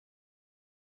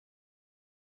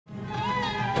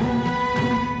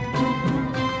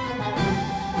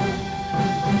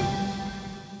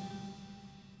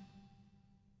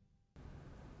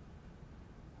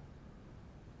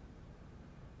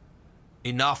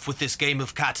Enough with this game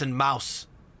of cat and mouse.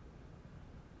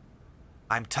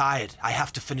 I'm tired. I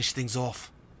have to finish things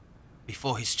off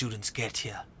before his students get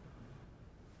here.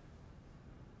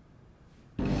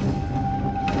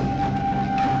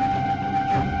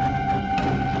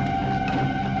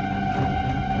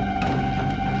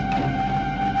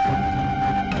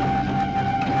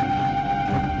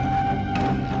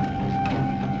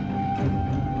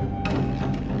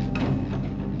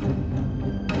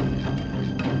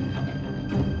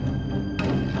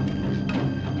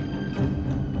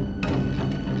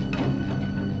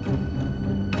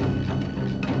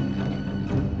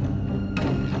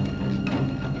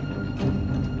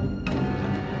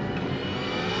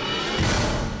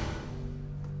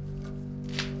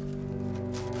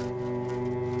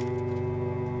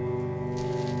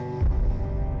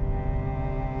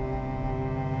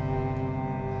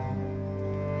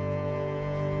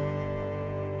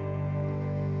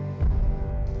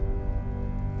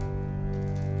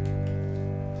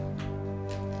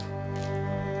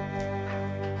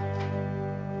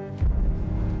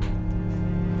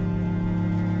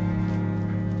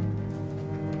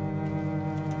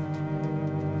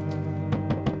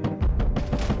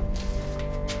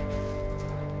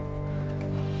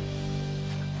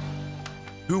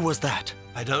 Who was that?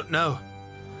 I don't know.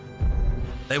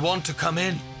 They want to come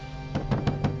in.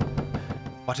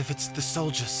 What if it's the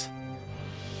soldiers?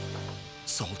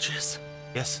 Soldiers?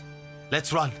 Yes.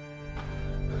 Let's run.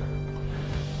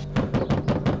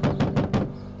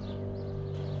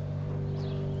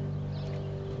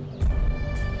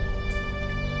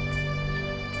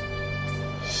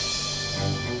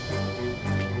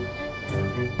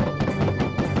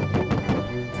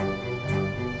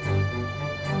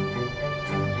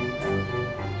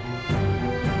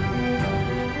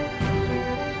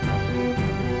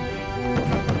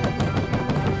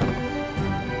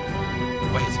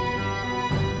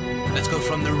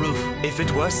 From the roof. If it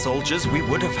were soldiers, we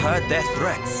would have heard their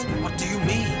threats. What do you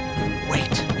mean? Wait.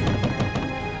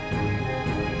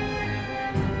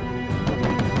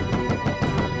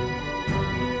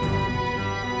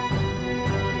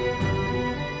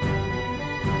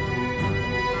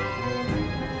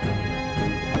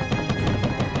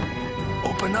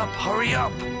 Open up, hurry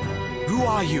up. Who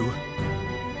are you?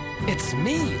 It's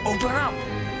me, open up.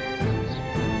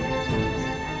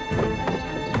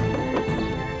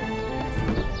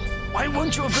 Why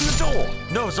won't you open the door?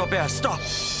 No, Saber, stop.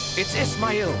 It's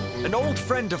Ismail, an old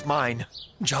friend of mine.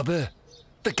 Jabir,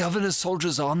 the governor's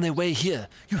soldiers are on their way here.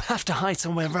 You have to hide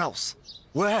somewhere else.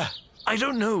 Where? I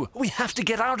don't know. We have to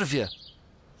get out of here.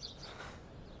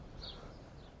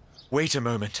 Wait a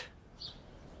moment.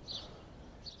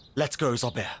 Let's go,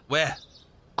 Saber. Where?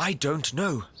 I don't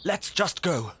know. Let's just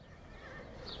go.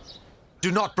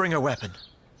 Do not bring a weapon.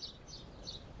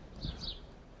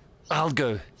 I'll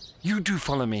go. You do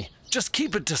follow me. Just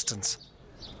keep a distance.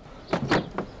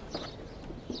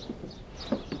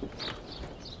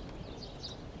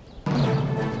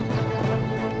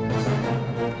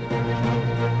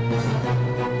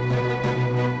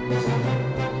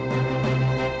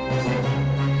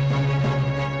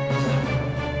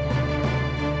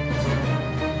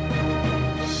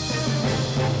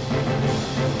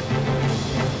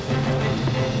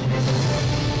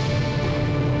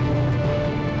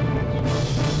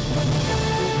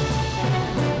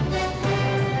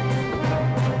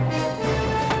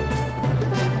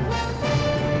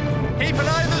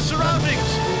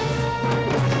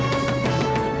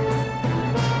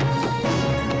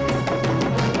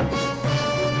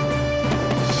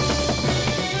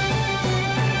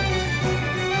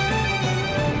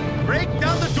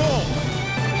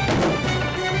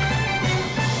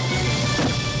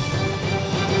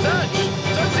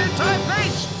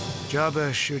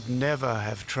 Jabir should never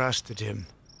have trusted him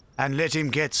and let him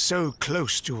get so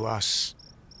close to us.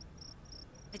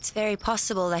 It's very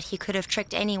possible that he could have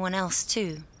tricked anyone else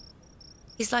too.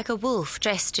 He's like a wolf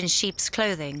dressed in sheep's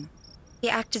clothing. He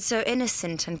acted so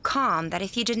innocent and calm that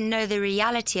if you didn't know the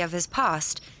reality of his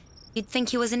past, you'd think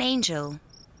he was an angel.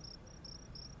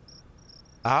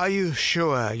 Are you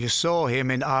sure you saw him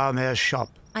in Amir's shop?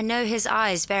 I know his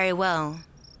eyes very well.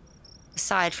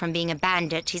 Aside from being a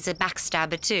bandit, he's a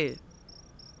backstabber too.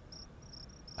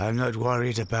 I'm not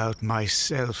worried about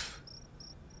myself.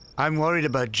 I'm worried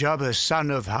about Jabir,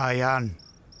 son of Hayyan.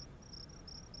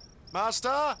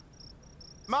 Master?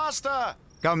 Master!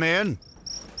 Come in.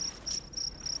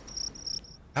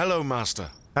 Hello, Master.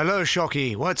 Hello,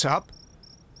 Shoki. What's up?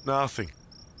 Nothing.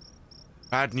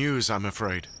 Bad news, I'm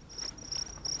afraid.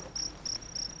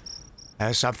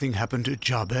 Has something happened to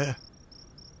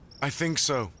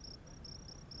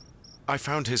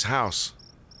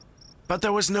but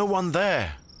there was no one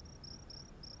there.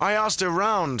 I asked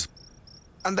around,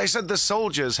 and they said the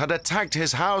soldiers had attacked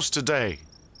his house today.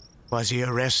 Was he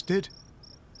arrested?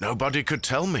 Nobody could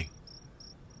tell me.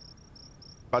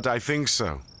 But I think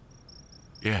so.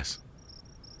 Yes.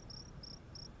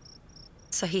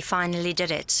 So he finally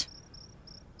did it.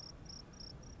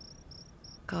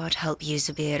 God help you,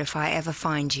 Jabir, if I ever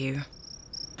find you.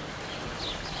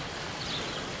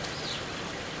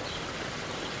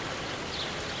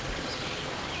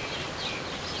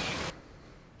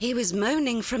 He was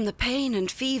moaning from the pain and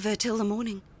fever till the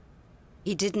morning.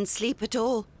 He didn't sleep at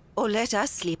all, or let us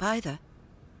sleep either.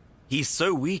 He's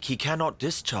so weak he cannot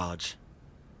discharge.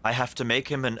 I have to make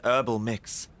him an herbal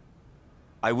mix.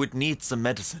 I would need some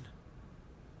medicine.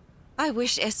 I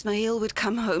wish Ismail would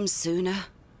come home sooner.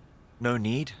 No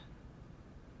need.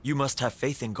 You must have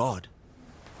faith in God.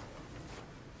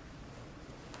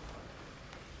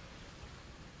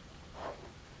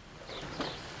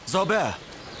 Saber!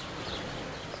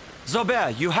 Saber,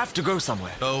 you have to go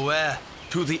somewhere. Go where?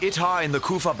 To the Itha in the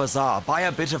Kufa Bazaar. Buy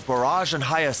a bit of borage and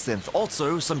hyacinth.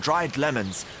 Also, some dried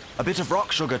lemons. A bit of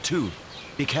rock sugar, too.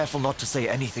 Be careful not to say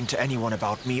anything to anyone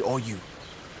about me or you.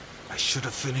 I should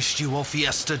have finished you off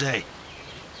yesterday.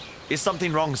 Is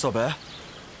something wrong, Saber?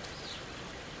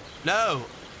 No.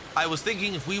 I was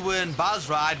thinking if we were in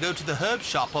Basra, I'd go to the herb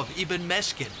shop of Ibn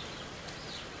Meshkin.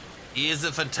 He is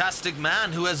a fantastic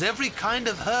man who has every kind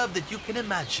of herb that you can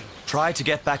imagine. Try to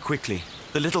get back quickly.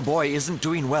 The little boy isn't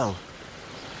doing well.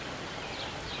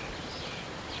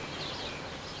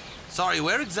 Sorry,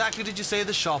 where exactly did you say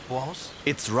the shop was?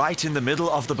 It's right in the middle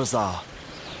of the bazaar.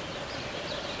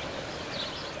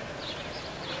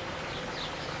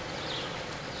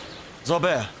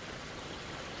 Saber,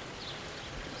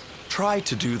 try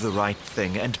to do the right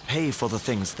thing and pay for the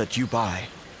things that you buy.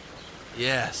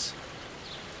 Yes.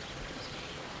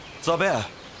 Saber.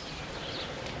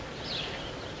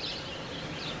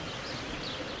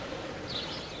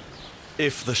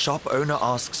 If the shop owner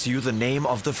asks you the name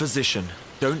of the physician,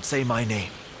 don't say my name.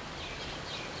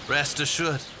 Rest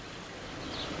assured.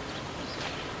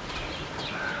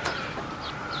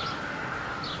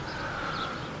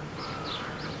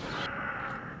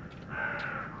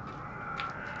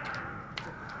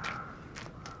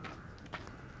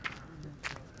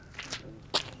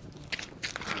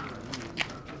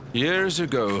 Years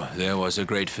ago, there was a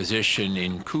great physician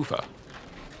in Kufa.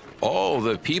 All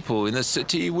the people in the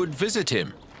city would visit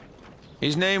him.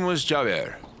 His name was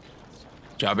Jabir.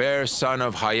 Jabir, son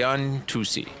of Hayyan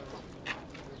Tooshe.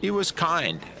 He was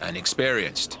kind and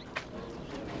experienced.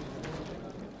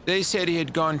 They said he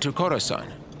had gone to Khorasan.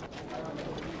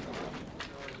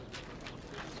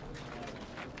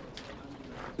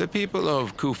 The people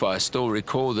of Kufa still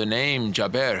recall the name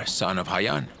Jabir, son of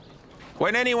Hayyan.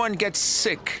 When anyone gets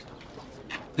sick,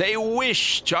 they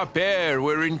wish Jabir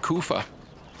were in Kufa.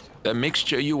 The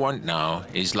mixture you want now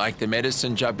is like the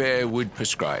medicine Jabir would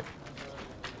prescribe.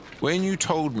 When you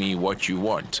told me what you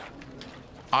want,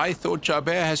 I thought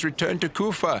Jabir has returned to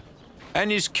Kufa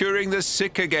and is curing the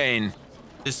sick again.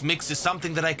 This mix is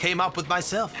something that I came up with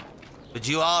myself. But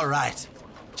you are right.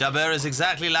 Jabir is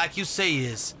exactly like you say he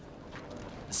is.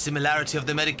 The similarity of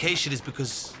the medication is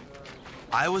because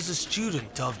I was a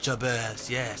student of Jabir's,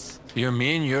 yes. You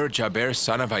mean you're Jabir's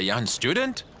son of Hayyan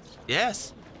student?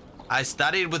 Yes. I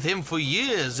studied with him for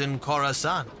years in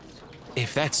Khorasan.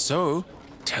 If that's so,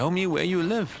 tell me where you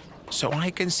live, so I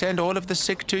can send all of the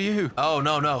sick to you. Oh,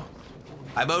 no.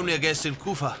 I'm only a guest in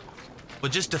Kufa for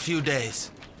just a few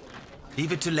days.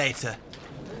 Leave it to later.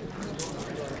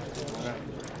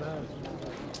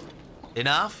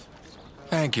 Enough?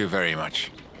 Thank you very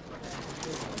much.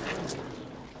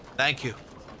 Thank you.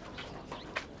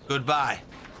 Goodbye.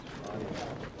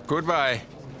 Goodbye.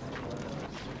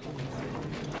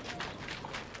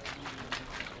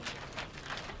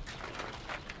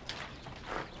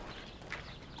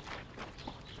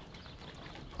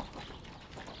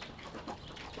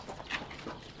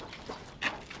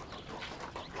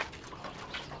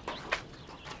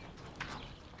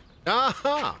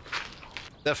 Aha!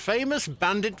 The famous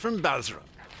bandit from Basra.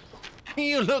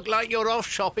 You look like you're off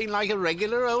shopping like a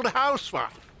regular old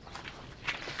housewife.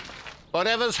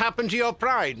 Whatever's happened to your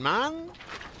pride, man?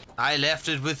 I left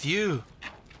it with you.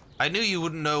 I knew you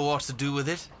wouldn't know what to do with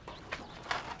it.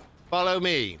 Follow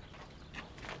me.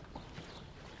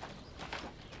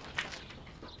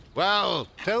 Well,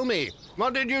 tell me,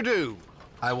 what did you do?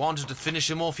 I wanted to finish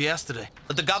him off yesterday,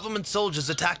 but the government soldiers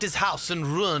attacked his house and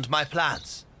ruined my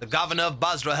plans. The governor of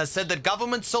Basra has said that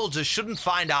government soldiers shouldn't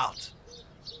find out.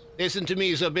 Listen to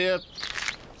me, Zabir.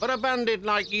 For a bandit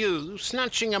like you,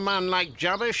 snatching a man like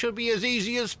Jabir should be as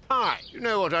easy as pie. You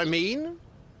know what I mean?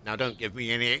 Now don't give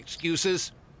me any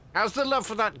excuses. Has the love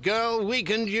for that girl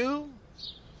weakened you?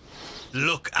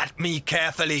 Look at me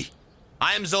carefully.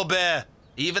 I am Zober.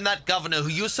 Even that governor who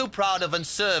you're so proud of and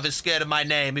serve is scared of my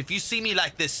name. If you see me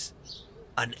like this,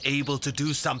 unable to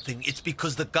do something, it's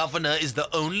because the governor is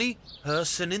the only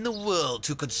person in the world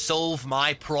who could solve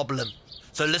my problem.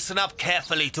 So listen up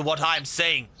carefully to what I'm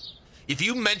saying. If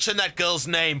you mention that girl's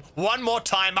name one more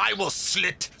time, I will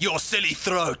slit your silly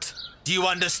throat. Do you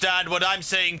understand what I'm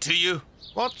saying to you?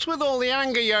 What's with all the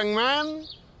anger, young man?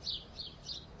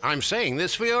 I'm saying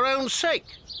this for your own sake.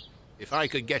 If I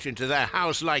could get into their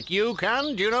house like you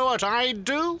can, do you know what I'd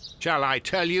do? Shall I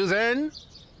tell you then?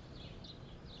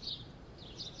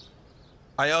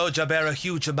 I owe Jabir a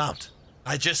huge amount.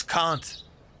 I just can't.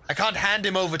 I can't hand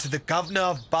him over to the governor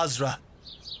of Basra.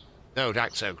 Don't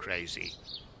act so crazy.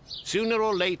 Sooner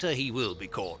or later he will be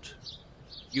caught.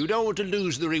 You don't want to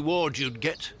lose the reward you'd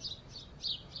get.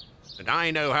 And I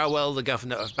know how well the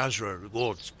governor of Basra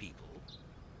rewards people.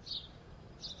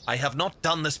 I have not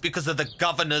done this because of the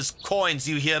governor's coins,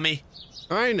 you hear me?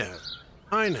 I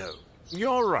know.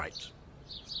 You're right.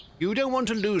 You don't want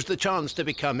to lose the chance to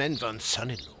become Envan's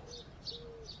son-in-law.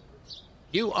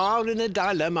 You are in a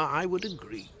dilemma, I would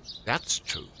agree. That's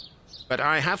true. But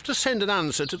I have to send an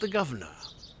answer to the governor.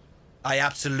 I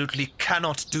absolutely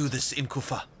cannot do this in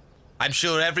Kufa. I'm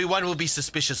sure everyone will be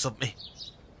suspicious of me.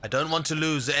 I don't want to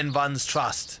lose Envan's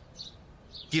trust.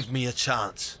 Give me a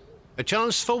chance. A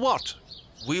chance for what?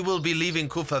 We will be leaving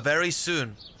Kufa very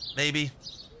soon. Maybe.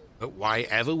 But why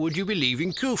ever would you be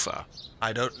leaving Kufa?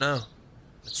 I don't know.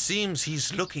 It seems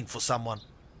he's looking for someone.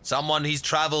 Someone he's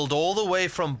traveled all the way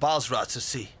from Basra to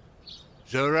see.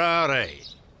 Nouraei.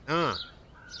 Ah.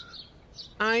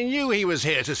 I knew he was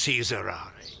here to see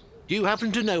Nouraei. Do you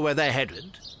happen to know where they're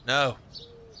headed? No.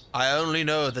 I only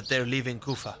know that they're leaving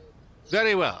Kufa.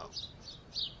 Very well.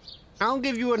 I'll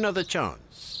give you another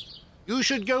chance. You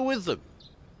should go with them.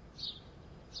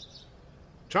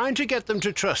 Trying to get them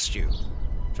to trust you.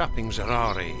 Trapping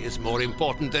Nouraei is more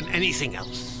important than anything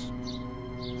else.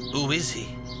 Who is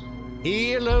he?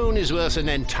 He alone is worth an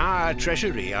entire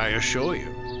treasury, I assure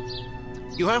you.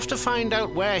 You have to find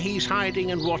out where he's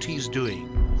hiding and what he's doing.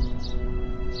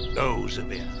 Go,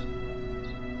 Zabir.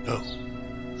 Go.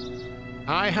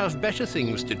 I have better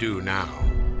things to do now.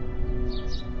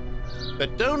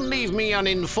 But don't leave me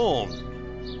uninformed.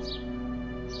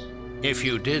 If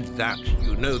you did that,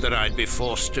 you know that I'd be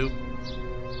forced to.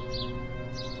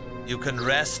 You can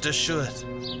rest assured.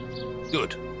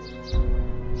 Good.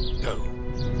 Go.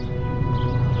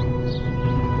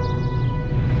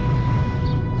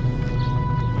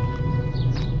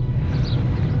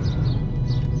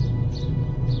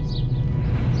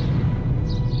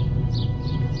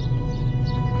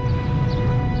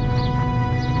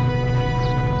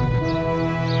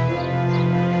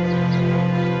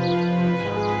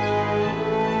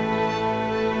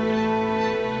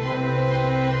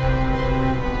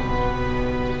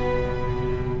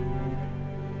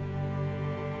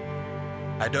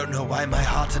 I don't know why my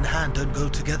heart and hand don't go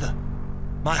together.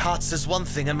 My heart says one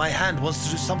thing and my hand wants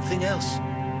to do something else.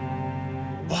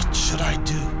 What should I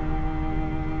do?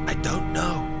 I don't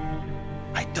know.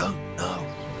 I don't know.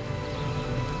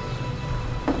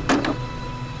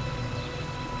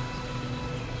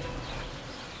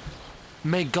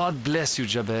 May God bless you,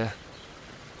 Jabir.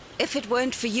 If it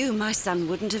weren't for you, my son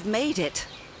wouldn't have made it.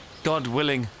 God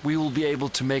willing, we will be able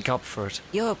to make up for it.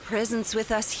 Your presence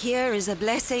with us here is a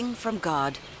blessing from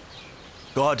God.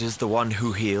 God is the one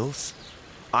who heals.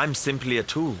 I'm simply a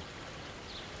tool.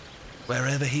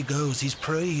 Wherever he goes, he's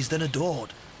praised and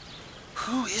adored.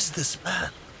 Who is this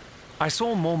man? I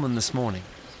saw Mohammad this morning.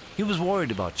 He was worried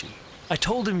about you. I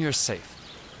told him you're safe.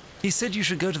 He said you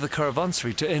should go to the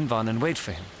caravanserai to Envan and wait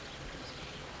for him.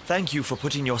 Thank you for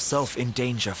putting yourself in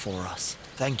danger for us.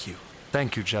 Thank you.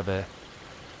 Thank you, Jabir.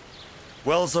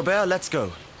 Well, Zober, let's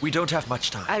go. We don't have much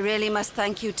time. I really must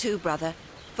thank you too, brother,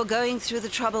 for going through the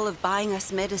trouble of buying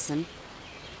us medicine.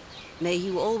 May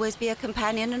you always be a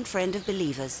companion and friend of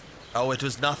believers. Oh, it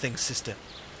was nothing, sister.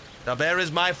 Saber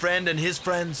is my friend and his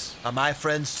friends are my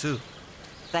friends too.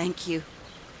 Thank you.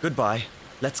 Goodbye.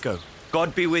 Let's go.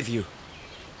 God be with you.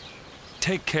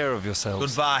 Take care of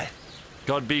yourselves. Goodbye.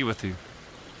 God be with you.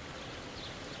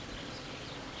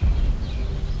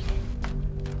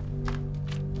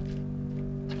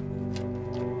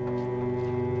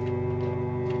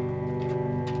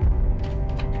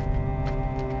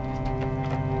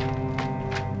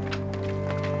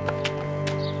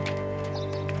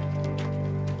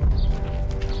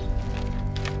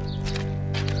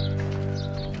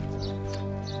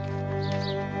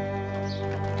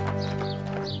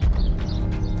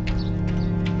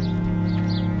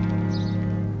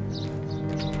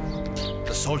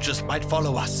 soldiers might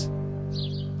follow us.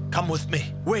 Come with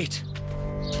me. Wait!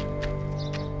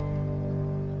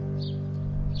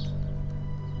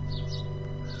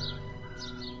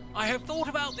 I have thought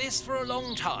about this for a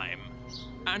long time,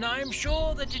 and I am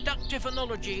sure the deductive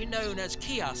analogy known as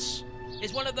qiyas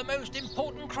is one of the most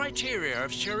important criteria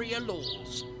of Sharia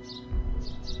laws.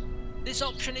 This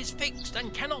option is fixed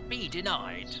and cannot be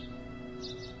denied.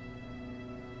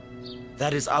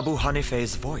 That is Abu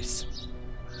Hanife's voice.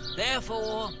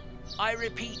 Therefore, I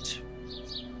repeat,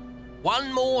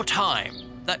 one more time,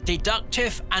 that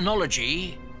deductive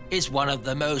analogy is one of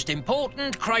the most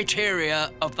important criteria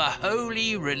of the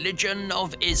holy religion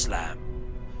of Islam.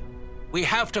 We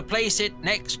have to place it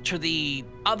next to the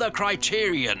other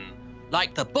criterion,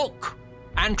 like the book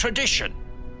and tradition.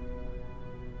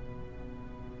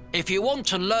 If you want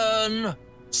to learn,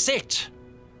 sit,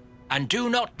 and do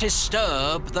not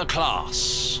disturb the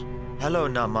class. Hello,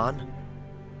 Naaman.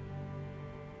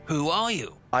 Who are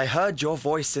you? I heard your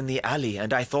voice in the alley,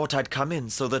 and I thought I'd come in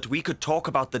so that we could talk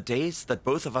about the days that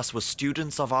both of us were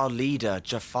students of our leader,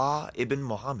 Jafar ibn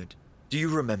Mohammad. Do you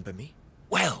remember me?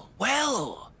 Well,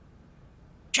 well.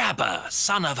 Jabir,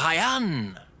 son of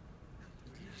Hayyan.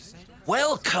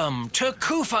 Welcome to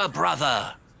Kufa,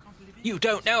 brother. You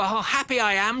don't know how happy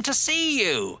I am to see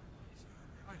you.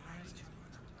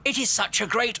 It is such a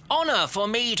great honor for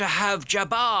me to have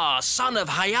Jabir, son of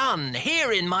Hayyan,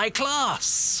 here in my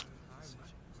class.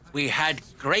 We had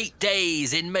great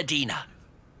days in Medina.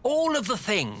 All of the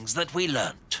things that we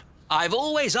learnt. I've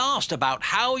always asked about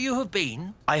how you have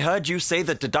been. I heard you say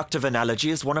that deductive analogy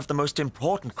is one of the most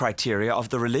important criteria of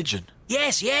the religion.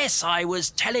 Yes, yes, I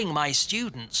was telling my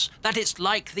students that it's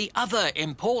like the other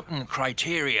important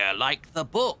criteria, like the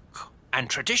book and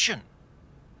tradition.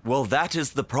 Well, that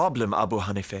is the problem, Abu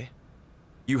Hanife.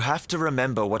 You have to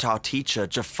remember what our teacher,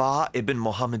 Jafar ibn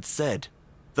Mohammad, said.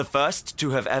 The first to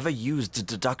have ever used a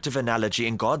deductive analogy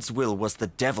in God's will was the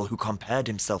devil who compared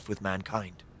himself with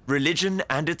mankind. Religion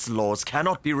and its laws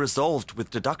cannot be resolved with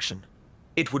deduction.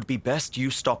 It would be best you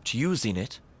stopped using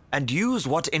it and use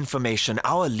what information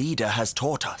our leader has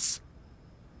taught us.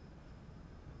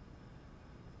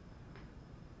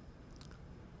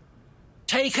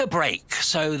 Take a break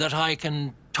so that I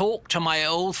can talk to my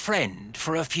old friend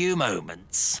for a few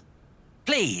moments.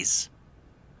 Please.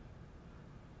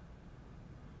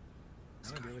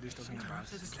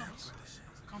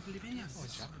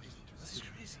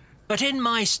 But in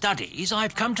my studies,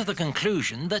 I've come to the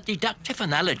conclusion that deductive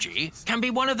analogy can be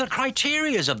one of the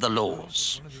criterias of the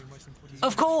laws.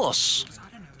 Of course,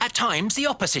 at times the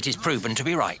opposite is proven to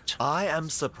be right. I am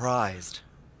surprised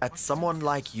at someone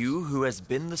like you who has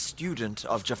been the student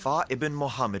of Jafar ibn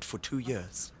Mohammad for 2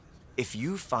 years. If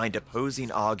you find opposing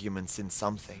arguments in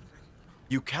something,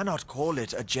 you cannot call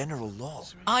it a general law.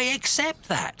 I accept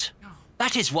that.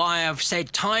 That is why I've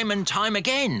said time and time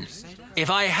again,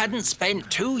 if I hadn't spent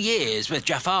 2 years with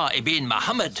Jafar ibn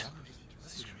Muhammad,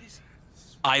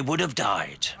 I would have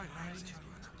died.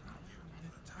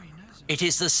 It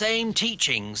is the same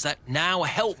teachings that now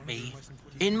help me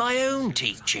in my own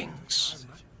teachings,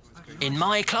 in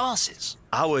my classes.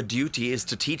 Our duty is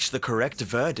to teach the correct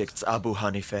verdicts, Abu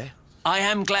Hanife. I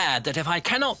am glad that if I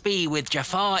cannot be with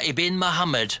Jafar ibn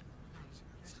Muhammad,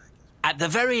 at the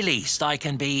very least I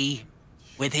can be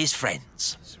with his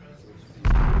friends.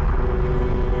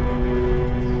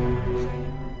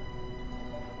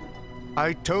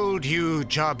 I told you,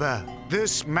 Jabir,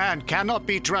 this man cannot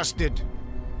be trusted.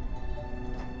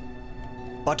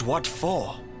 But what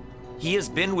for? He has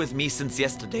been with me since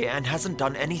yesterday and hasn't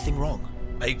done anything wrong.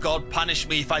 May God punish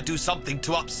me if I do something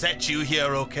to upset you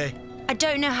here, okay? I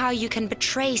don't know how you can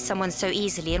betray someone so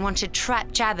easily and want to trap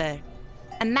Jabir,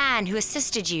 a man who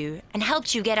assisted you and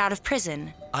helped you get out of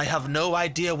prison. I have no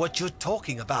idea what you're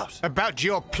talking about. About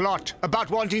your plot, about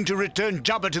wanting to return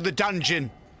Jabir to the dungeon.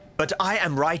 But I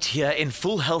am right here in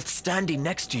full health standing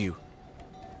next to you.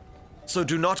 So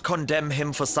do not condemn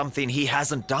him for something he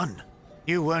hasn't done.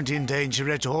 You weren't in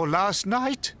danger at all last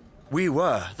night? We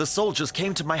were. The soldiers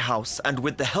came to my house, and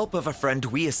with the help of a friend,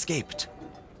 we escaped.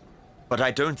 But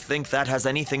I don't think that has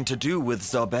anything to do with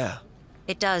Saber.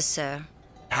 It does, sir.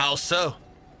 How so?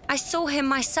 I saw him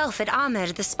myself at Amr,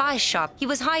 the spy shop. He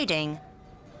was hiding.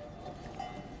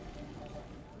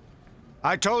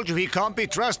 I told you he can't be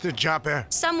trusted,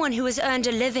 Jabir. Someone who has earned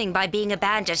a living by being a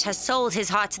bandit has sold his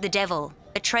heart to the devil.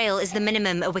 Betrayal is the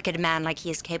minimum a wicked man like he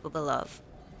is capable of.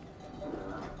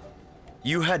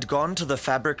 You had gone to the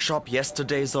fabric shop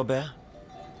yesterday, Saber?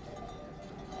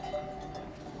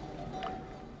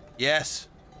 Yes,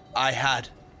 I had.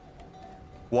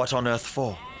 What on earth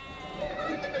for?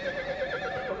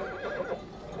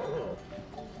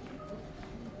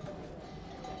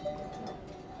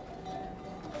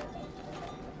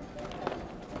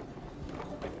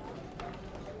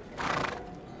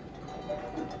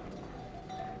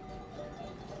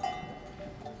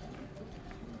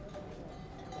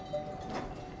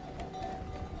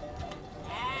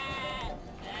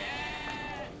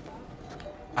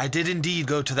 I did indeed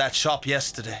go to that shop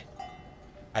yesterday.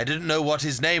 I didn't know what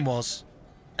his name was,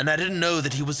 and I didn't know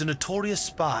that he was a notorious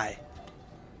spy.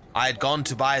 I had gone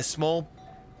to buy a small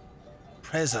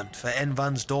present for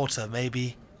Envan's daughter,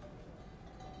 maybe...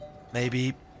 for you.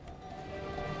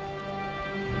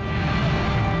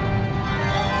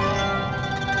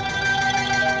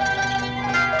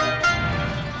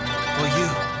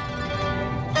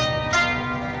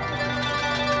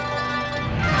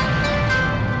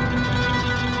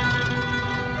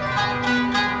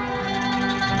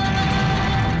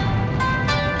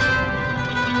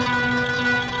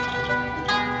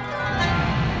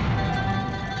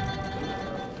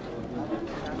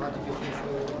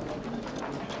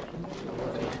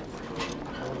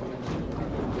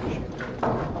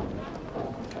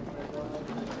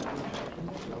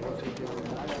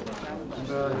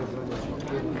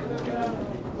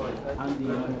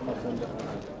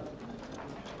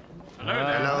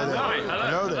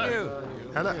 Hello there.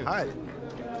 Hello. Hi.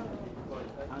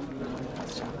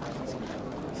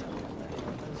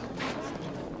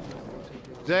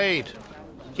 Zaid,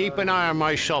 keep an eye on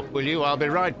my shop, will you? I'll be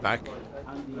right back.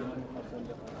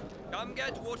 Come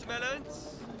get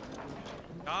watermelons.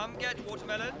 Come get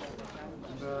watermelons.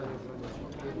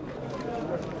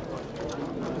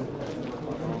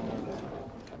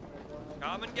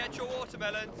 Come and get your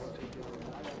watermelons.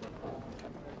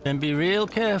 Then be real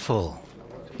careful.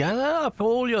 Gather up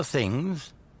all your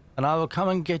things, and I will come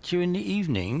and get you in the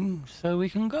evening so we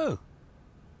can go.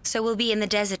 So we'll be in the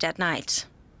desert at night?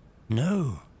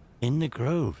 No, in the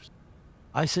groves.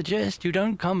 I suggest you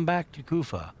don't come back to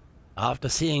Kufa after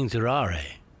seeing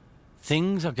Nouraei.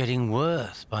 Things are getting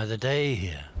worse by the day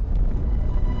here.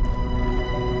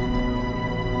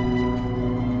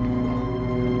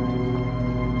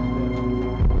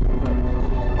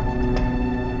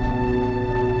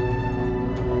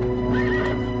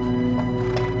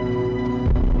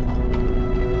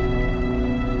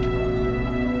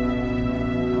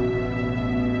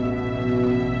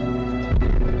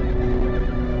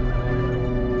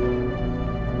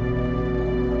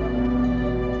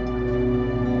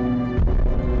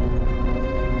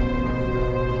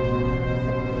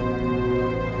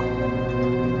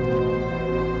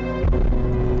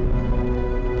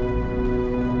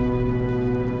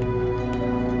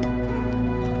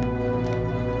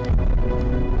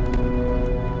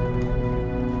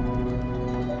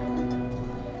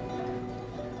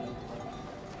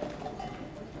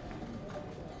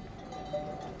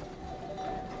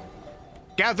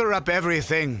 Gather up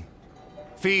everything.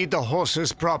 Feed the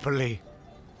horses properly.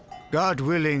 God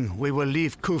willing, we will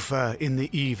leave Kufa in the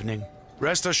evening.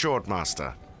 Rest assured,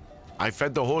 Master. I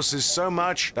fed the horses so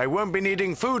much, they won't be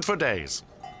needing food for days.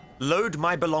 Load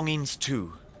my belongings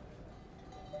too.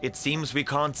 It seems we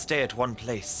can't stay at one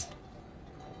place.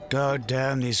 God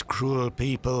damn these cruel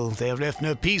people. They have left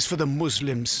no peace for the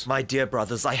Muslims. My dear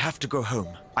brothers, I have to go home.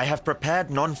 I have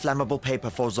prepared non-flammable paper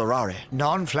for Nouraei.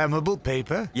 Non-flammable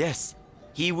paper? Yes.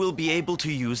 He will be able to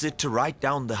use it to write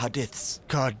down the hadiths.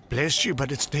 God bless you,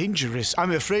 but it's dangerous.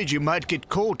 I'm afraid you might get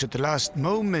caught at the last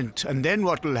moment, and then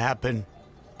what will happen?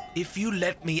 If you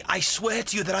let me, I swear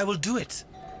to you that I will do it.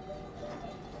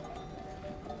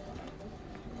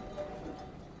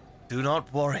 Do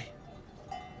not worry.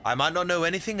 I might not know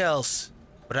anything else,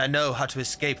 but I know how to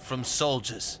escape from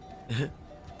soldiers.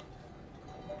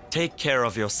 Take care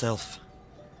of yourself.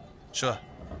 Sure.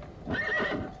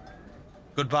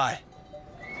 Goodbye.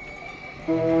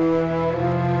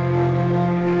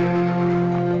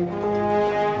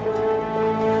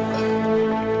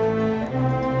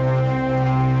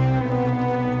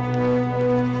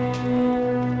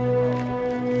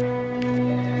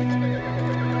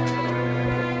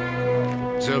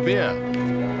 Zabir.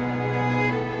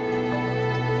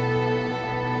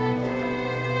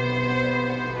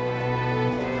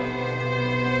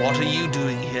 What are you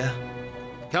doing here?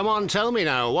 Come on, tell me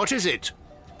now, what is it?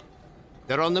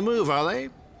 They're on the move, are they?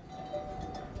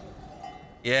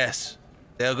 Yes.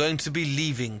 They are going to be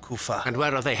leaving Kufa. And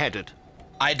where are they headed?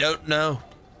 I don't know.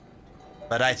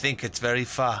 But I think it's very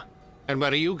far. And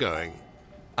where are you going?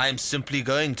 I'm simply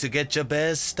going to get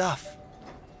Jabir's stuff.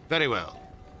 Very well.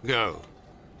 Go.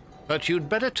 But you'd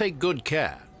better take good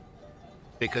care,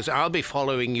 because I'll be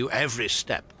following you every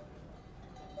step.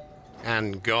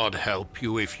 And God help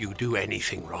you if you do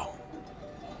anything wrong.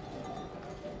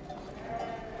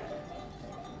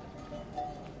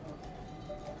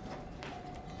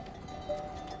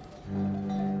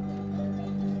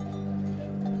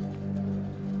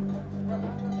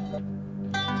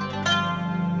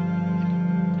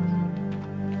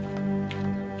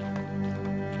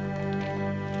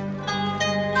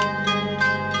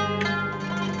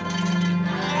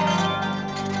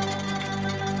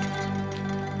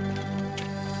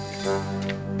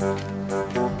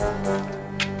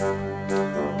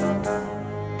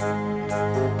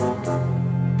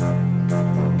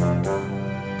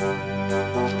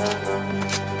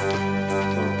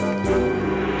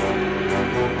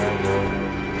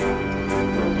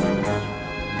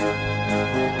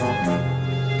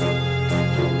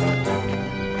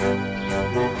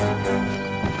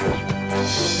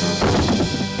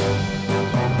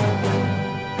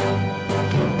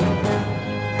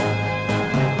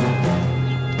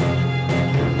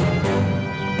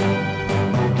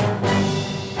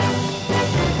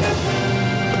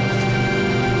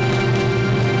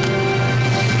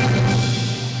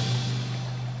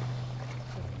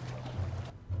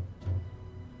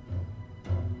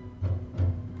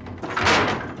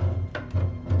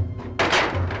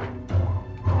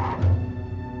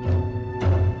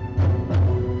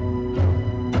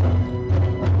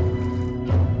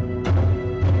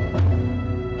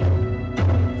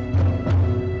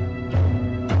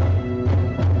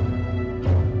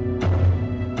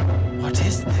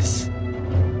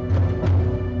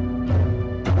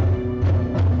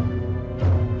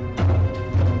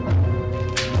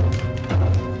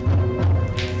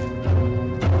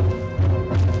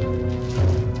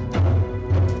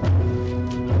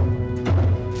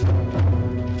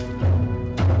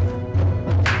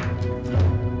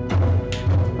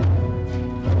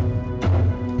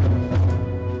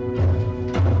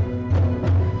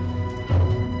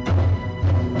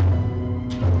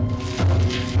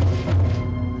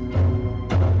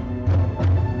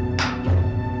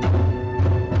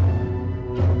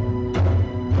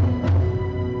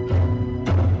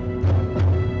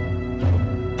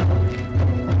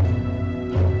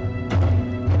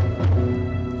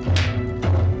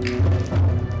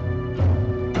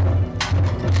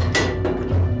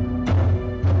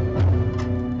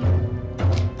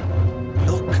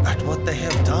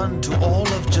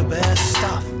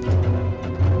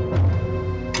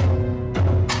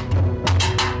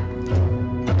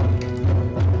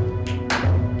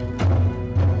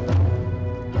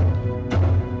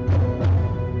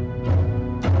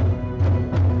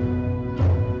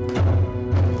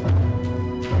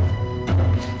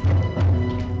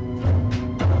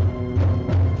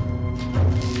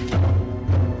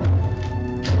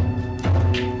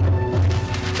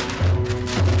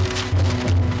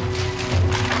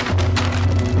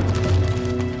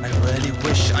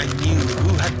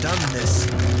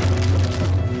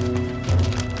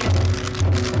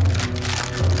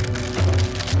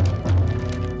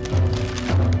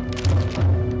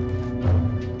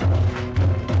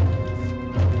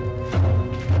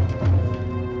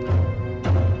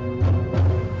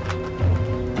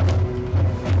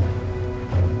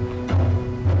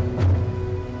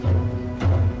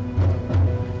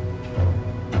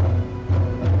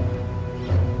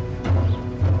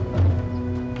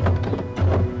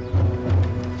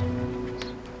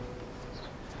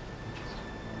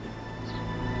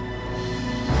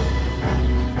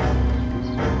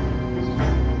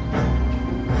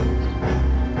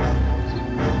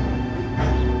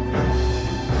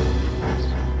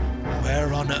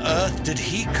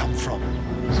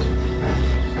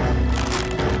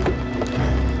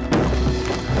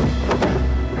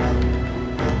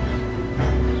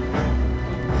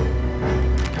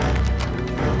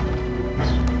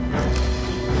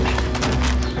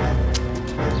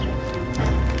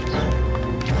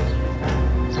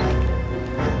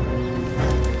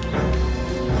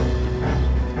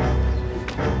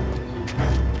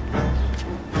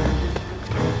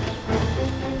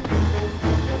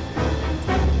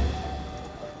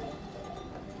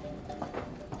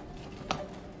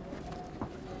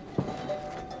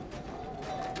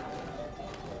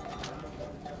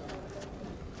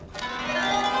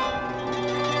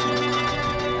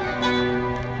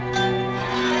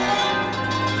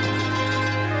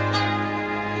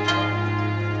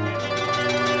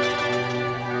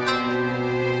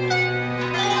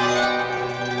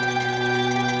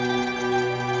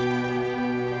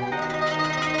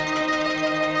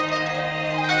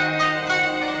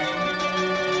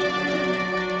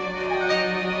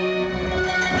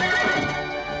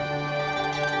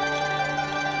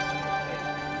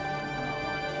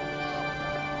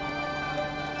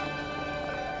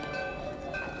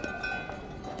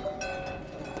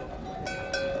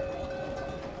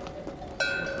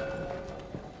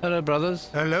 Hello, brothers.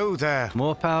 Hello there.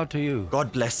 More power to you.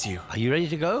 God bless you. Are you ready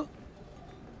to go?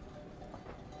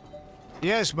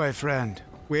 Yes, my friend.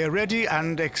 We're ready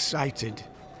and excited.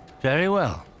 Very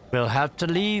well. We'll have to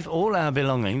leave all our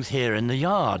belongings here in the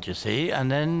yard, you see,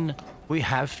 and then we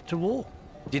have to walk.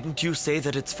 Didn't you say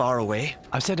that it's far away?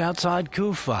 I said outside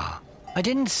Kufa. I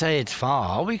didn't say it's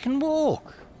far. We can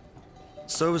walk.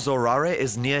 So Nouraei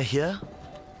is near here?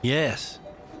 Yes,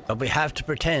 but we have to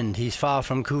pretend he's far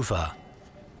from Kufa.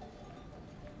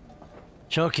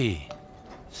 Shoki,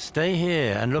 stay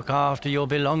here and look after your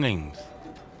belongings.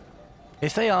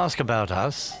 If they ask about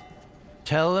us,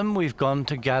 tell them we've gone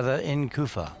to gather in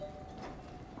Kufa.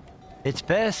 It's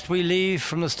best we leave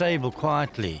from the stable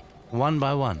quietly, one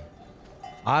by one.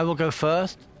 I will go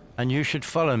first, and you should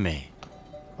follow me.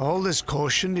 All this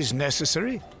caution is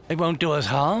necessary? It won't do us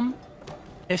harm.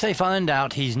 If they find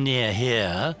out he's near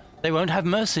here, they won't have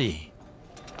mercy.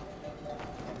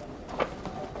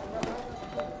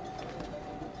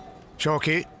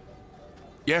 Shoki?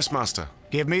 Yes, Master.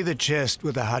 Give me the chest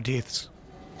with the hadiths.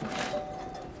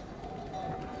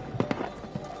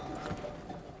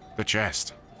 The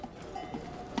chest.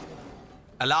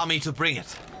 Allow me to bring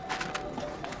it.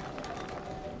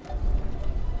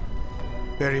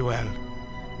 Very well.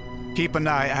 Keep an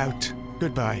eye out.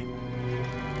 Goodbye.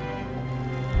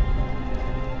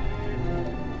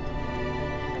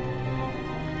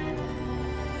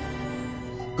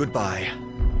 Goodbye.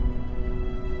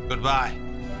 Goodbye.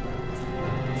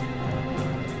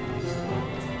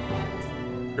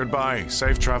 Goodbye.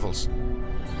 Safe travels.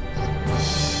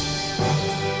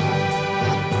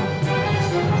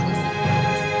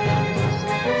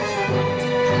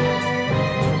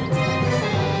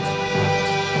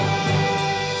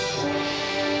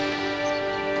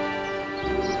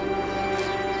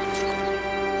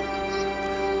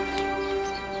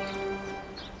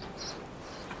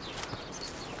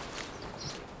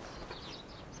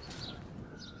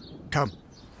 Come.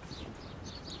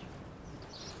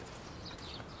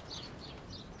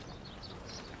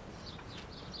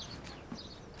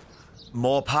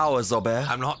 More power, Saber.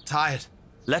 I'm not tired.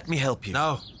 Let me help you.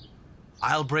 No.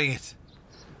 I'll bring it.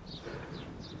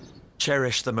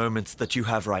 Cherish the moments that you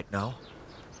have right now.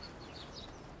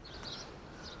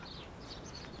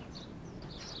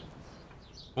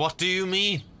 What do you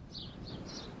mean?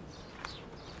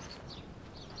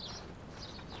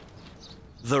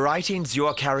 The writings you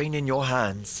are carrying in your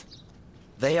hands,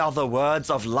 they are the words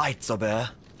of light, Saber.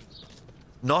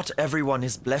 Not everyone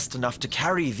is blessed enough to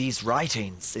carry these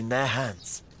writings in their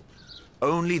hands.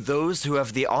 Only those who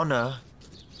have the honor,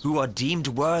 who are deemed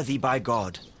worthy by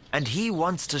God, and He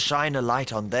wants to shine a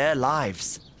light on their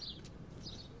lives.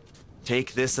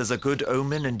 Take this as a good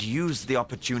omen and use the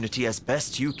opportunity as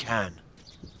best you can.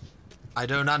 I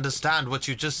don't understand what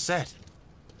you just said.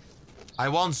 I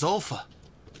want Zulfa.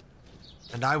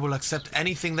 And I will accept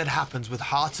anything that happens with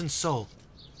heart and soul.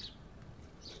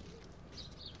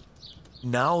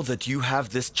 Now that you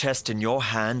have this chest in your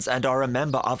hands and are a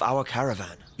member of our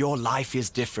caravan, your life is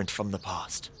different from the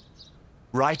past.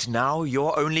 Right now,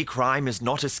 your only crime is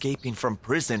not escaping from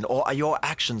prison or are your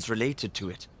actions related to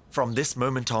it. From this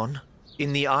moment on,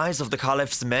 in the eyes of the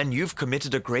Caliph's men, you've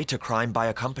committed a greater crime by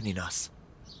accompanying us.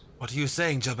 What are you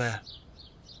saying, Jabir?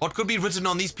 What could be written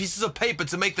on these pieces of paper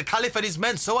to make the Caliph and his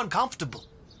men so uncomfortable?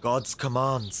 God's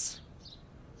commands.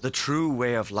 The true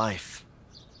way of life.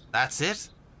 That's it?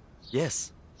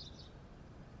 Yes.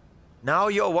 Now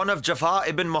you're one of Jafar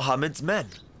ibn Muhammad's men.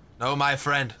 No, my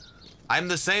friend. I'm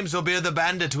the same Zobeir the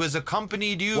bandit who has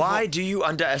accompanied you. Why do you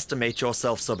underestimate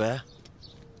yourself, Sober?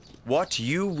 What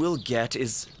you will get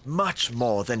is much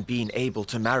more than being able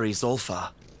to marry Zulfa.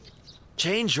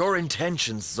 Change your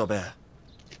intentions, Zobeir.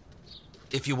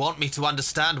 If you want me to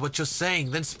understand what you're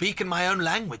saying, then speak in my own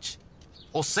language.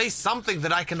 Or say something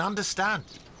that I can understand.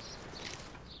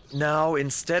 Now,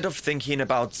 instead of thinking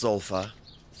about Zulfa,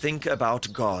 think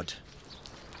about God.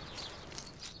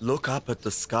 Look up at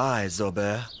the sky,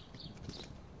 Zobeir.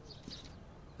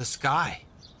 The sky?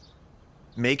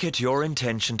 Make it your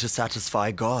intention to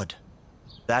satisfy God.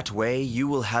 That way you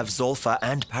will have Zulfa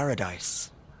and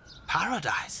paradise.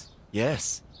 Paradise?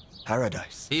 Yes,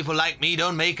 paradise. People like me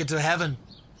don't make it to heaven.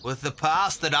 With the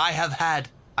past that I have had,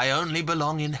 I only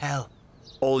belong in hell.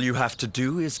 All you have to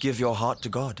do is give your heart to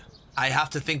God. I have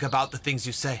to think about the things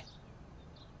you say.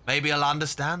 Maybe I'll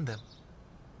understand them.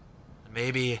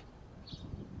 Maybe...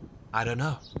 I don't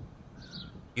know.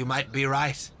 You might be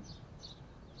right.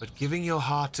 But giving your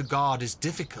heart to God is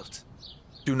difficult.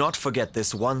 Do not forget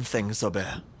this one thing,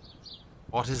 Zobeir.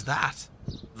 What is that?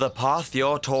 The path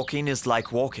you're talking is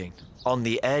like walking on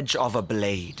the edge of a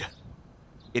blade.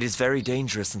 It is very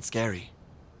dangerous and scary.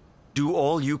 Do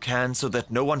all you can so that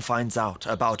no one finds out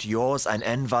about yours and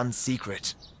Envan's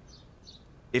secret.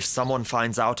 If someone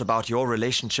finds out about your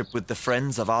relationship with the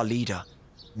friends of our leader,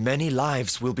 many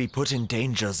lives will be put in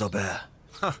danger, Zober.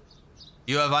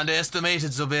 You have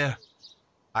underestimated Zober.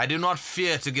 I do not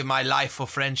fear to give my life for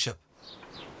friendship.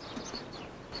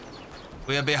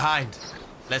 We are behind.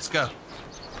 Let's go.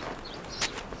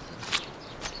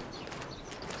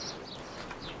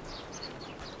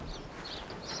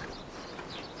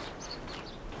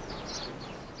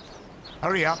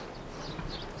 Hurry up.